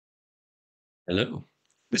Hello,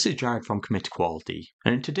 this is Jared from Commit Quality,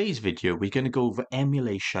 and in today's video we're going to go over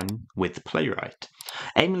emulation with Playwright.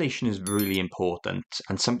 Emulation is really important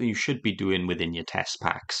and something you should be doing within your test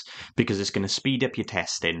packs because it's going to speed up your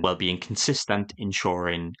testing while being consistent,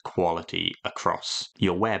 ensuring quality across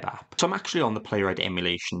your web app. So I'm actually on the Playwright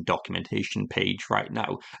emulation documentation page right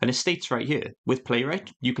now, and it states right here, with Playwright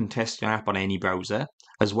you can test your app on any browser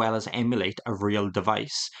as well as emulate a real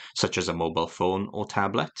device such as a mobile phone or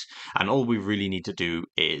tablet, and all we really need to do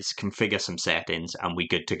is configure some settings and we're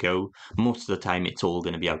good to go. Most of the time it's all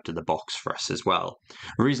going to be out of the box for us as well.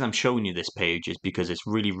 The reason I'm showing you this page is because it's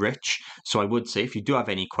really rich, so I would say if you do have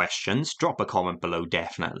any questions, drop a comment below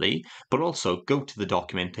definitely, but also go to the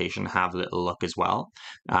documentation, have a little look as well.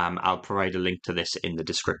 I'll provide a link to this in the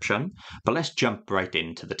description, but let's jump right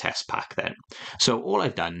into the test pack then. So all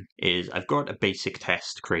I've done is I've got a basic test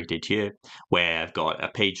created here where I've got a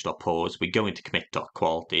page.pause, we go into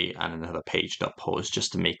commit.quality and another page.pause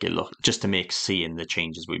just to make seeing the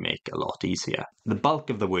changes we make a lot easier. The bulk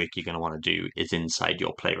of the work you're going to want to do is inside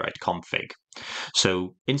your Playwright config.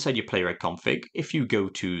 So inside your Playwright config, if you go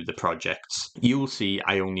to the projects, you'll see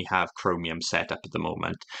I only have Chromium set up at the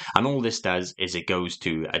moment. And all this does is it goes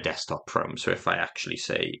to a desktop Chrome. So if I actually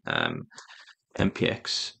say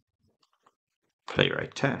npx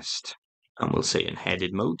Playwright test, and we'll say in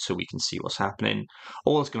headed mode so we can see what's happening.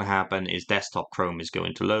 All that's going to happen is desktop Chrome is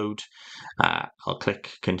going to load. I'll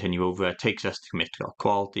click continue over, it takes us to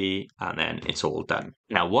commit.quality, and then it's all done.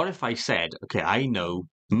 Now, what if I said, okay, I know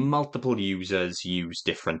multiple users use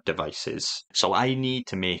different devices, so I need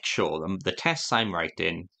to make sure the tests I'm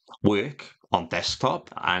writing work on desktop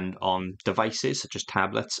and on devices such as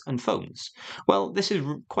tablets and phones. Well, this is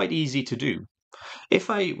quite easy to do. If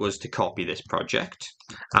I was to copy this project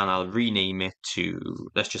and I'll rename it to,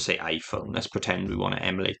 let's just say iPhone. Let's pretend we want to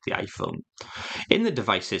emulate the iPhone. In the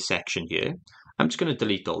devices section here, I'm just going to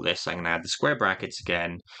delete all this. I'm going to add the square brackets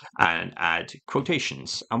again and add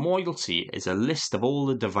quotations. And what you'll see is a list of all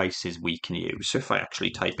the devices we can use. So if I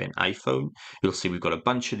actually type in iPhone, you'll see we've got a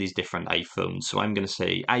bunch of these different iPhones. So I'm going to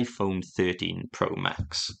say iPhone 13 Pro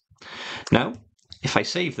Max. Now, if I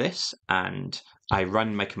save this and I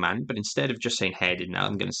run my command, but instead of just saying headed now,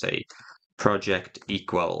 I'm going to say project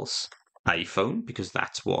equals iPhone because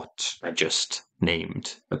that's what I just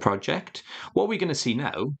named the project. What we're going to see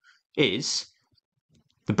now is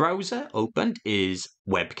the browser opened is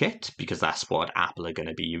WebKit because that's what Apple are going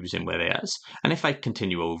to be using with theirs. And if I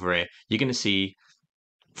continue over it, you're going to see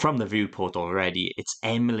from the viewport already, it's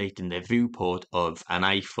emulating the viewport of an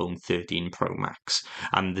iPhone 13 Pro Max.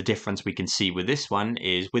 And the difference we can see with this one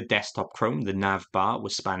is with desktop Chrome, the nav bar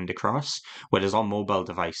was spanned across, whereas on mobile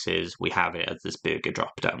devices, we have it as this burger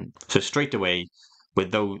drop down. So straight away,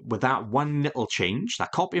 with that one little change,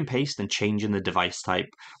 that copy and paste and changing the device type,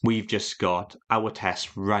 we've just got our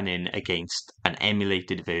test running against an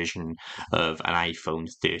emulated version of an iPhone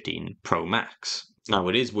 13 Pro Max. Now,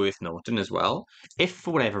 it is worth noting as well, if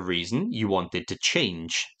for whatever reason you wanted to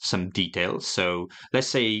change some details, so let's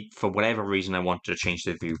say for whatever reason I wanted to change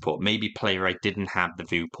the viewport, maybe Playwright didn't have the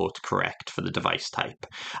viewport correct for the device type.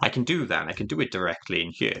 I can do that, I can do it directly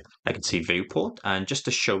in here. I can see viewport, and just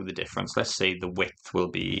to show the difference, let's say the width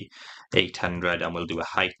will be 800 and we'll do a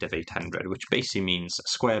height of 800, which basically means a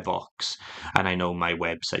square box, and I know my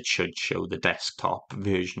website should show the desktop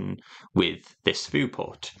version with this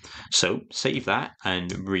viewport. So save that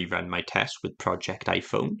and rerun my test with Project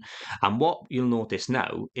iPhone. And what you'll notice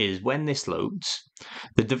now is when this loads,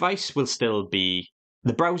 the browser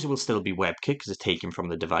will still be WebKit because it's taken from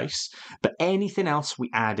the device, but anything else we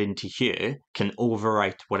add into here can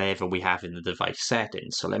overwrite whatever we have in the device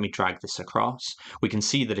settings. So let me drag this across. We can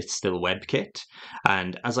see that it's still WebKit,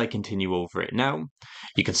 and as I continue over it now,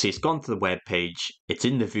 you can see it's gone to the web page, it's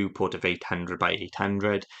in the viewport of 800 by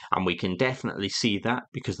 800, and we can definitely see that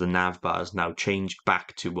because the nav bar has now changed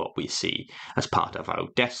back to what we see as part of our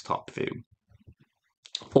desktop view.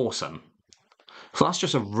 Awesome. So that's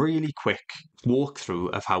just a really quick walkthrough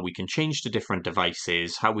of how we can change the different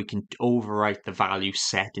devices, how we can overwrite the value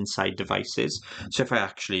set inside devices. So if I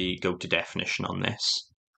actually go to definition on this,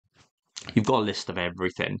 you've got a list of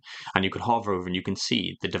everything, and you can hover over and you can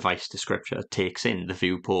see the device descriptor takes in the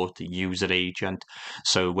viewport, the user agent.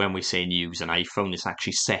 So when we say use an iPhone, it's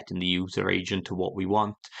actually setting the user agent to what we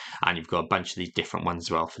want. And you've got a bunch of these different ones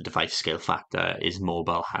as well for device scale factor, is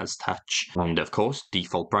mobile, has touch, and of course,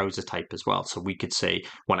 default browser type as well. So we could say,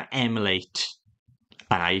 want to emulate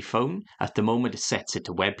an iPhone. At the moment, it sets it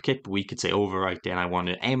to WebKit, but we could say overwrite it, and I want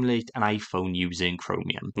to emulate an iPhone using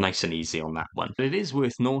Chromium. Nice and easy on that one. But it is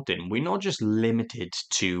worth noting, we're not just limited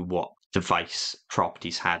to what device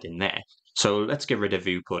properties had in there. So let's get rid of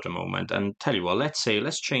viewport a moment and tell you what,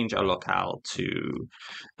 let's change our locale to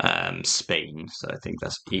Spain. So I think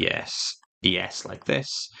that's ES like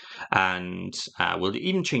this. And we'll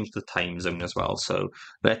even change the time zone as well. So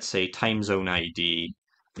let's say time zone ID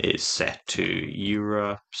is set to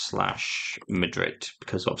Europe/Madrid,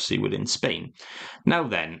 because obviously we're in Spain. Now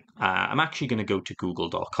then, I'm actually going to go to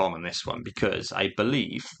google.com on this one, because I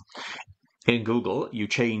believe in Google, you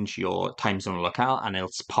change your time zone locale and it'll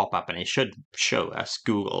pop up and it should show us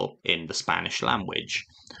Google in the Spanish language.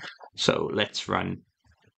 So let's run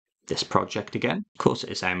this project again. Of course,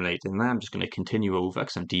 it's emulating that. I'm just going to continue over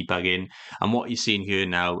because I'm debugging. And what you're seeing here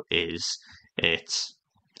now is it's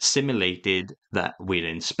simulated that we're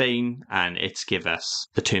in Spain, and it's give us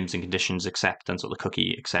the terms and conditions acceptance, or the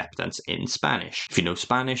cookie acceptance, in Spanish. If you know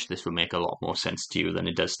Spanish, this will make a lot more sense to you than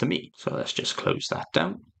it does to me. So let's just close that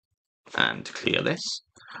down and clear this.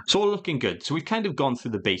 So all looking good. So we've kind of gone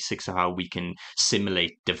through the basics of how we can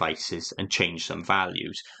simulate devices and change some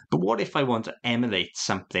values. But what if I want to emulate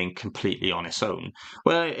something completely on its own?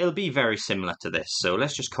 Well, it'll be very similar to this. So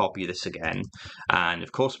let's just copy this again. And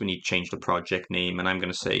of course, we need to change the project name. And I'm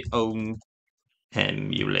going to say own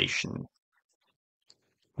emulation.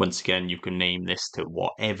 Once again, you can name this to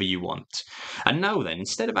whatever you want. And now then,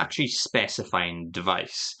 instead of actually specifying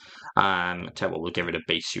device, tell you what, we'll get rid of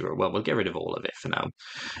base URL. Well, we'll get rid of all of it for now.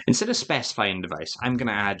 Instead of specifying device, I'm going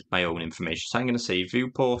to add my own information. So I'm going to say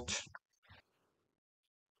viewport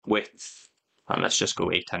width, and let's just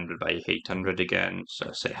go 800 by 800 again.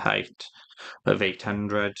 So say height of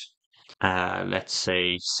 800. Let's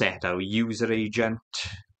say set our user agent.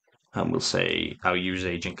 And we'll say our user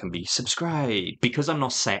agent can be subscribe. Because I'm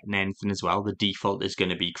not setting anything as well, the default is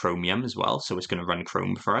going to be Chromium as well. So it's going to run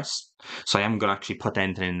Chrome for us. So I am going to actually put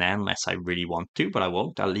anything in there unless I really want to, but I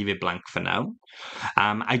won't. I'll leave it blank for now.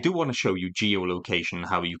 I do want to show you geolocation,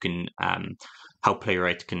 how you can, how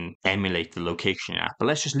Playwright can emulate the location app. But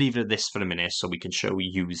let's just leave it at this for a minute so we can show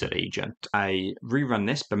user agent. I rerun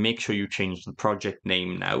this, but make sure you change the project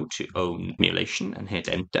name now to own emulation and hit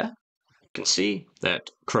enter. Can see that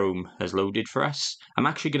Chrome has loaded for us. I'm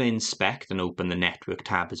actually going to inspect and open the network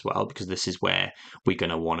tab as well, because this is where we're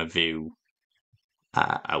going to want to view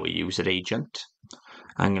our user agent.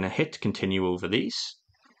 I'm going to hit continue over these.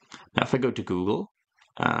 Now if I go to Google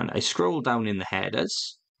and I scroll down in the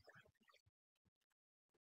headers,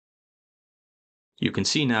 you can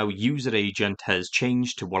see now user agent has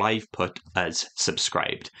changed to what I've put as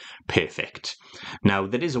subscribed. Perfect. Now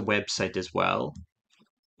there is a website as well,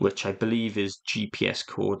 which I believe is GPS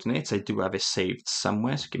coordinates. I do have it saved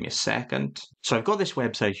somewhere, so give me a second. So I've got this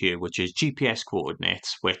website here, which is GPS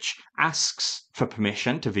coordinates, which asks for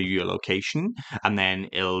permission to view your location, and then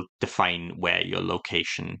it'll define where your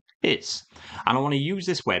location is. And I want to use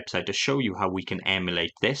this website to show you how we can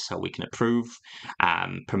emulate this, how we can approve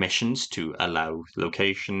permissions to allow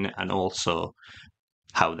location, and also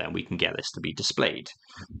how then we can get this to be displayed.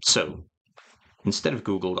 So instead of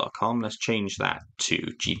google.com, let's change that to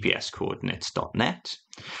gpscoordinates.net.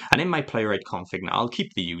 And in my Playwright config now, I'll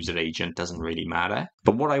keep the user agent, doesn't really matter.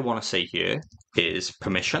 But what I want to say here is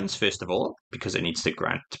permissions, first of all, because it needs to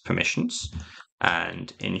grant permissions.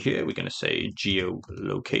 And in here, we're going to say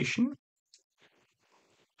geolocation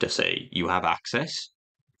to say you have access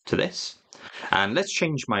to this. And let's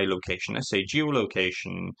change my location. Let's say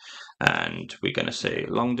geolocation, and we're going to say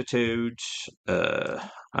longitude,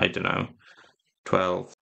 I don't know,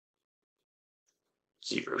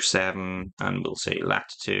 1207, and we'll say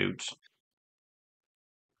latitude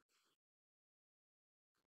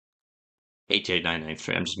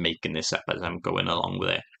 88993. I'm just making this up as I'm going along with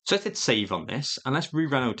it. So let's hit save on this, and let's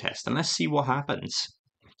rerun our test, and let's see what happens.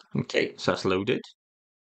 Okay, so that's loaded.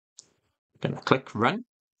 Then I click run.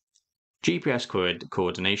 GPS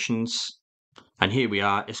coordinations, and here we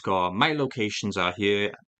are. It's got my locations are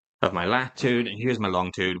here of my latitude, and here's my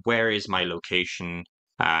longitude. Where is my location?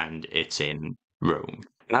 And it's in Rome.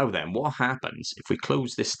 Now then, what happens if we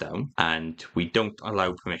close this down and we don't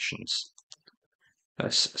allow permissions?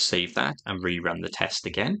 Let's save that and rerun the test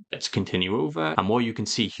again. Let's continue over. And what you can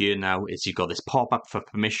see here now is you've got this pop-up for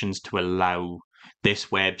permissions to allow this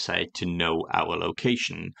website to know our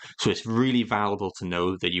location. So it's really valuable to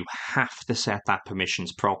know that you have to set that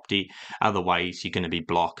permissions property. Otherwise, you're going to be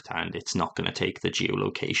blocked and it's not going to take the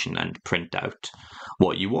geolocation and print out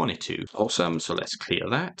what you want it to. Awesome. So let's clear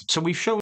that. So we've shown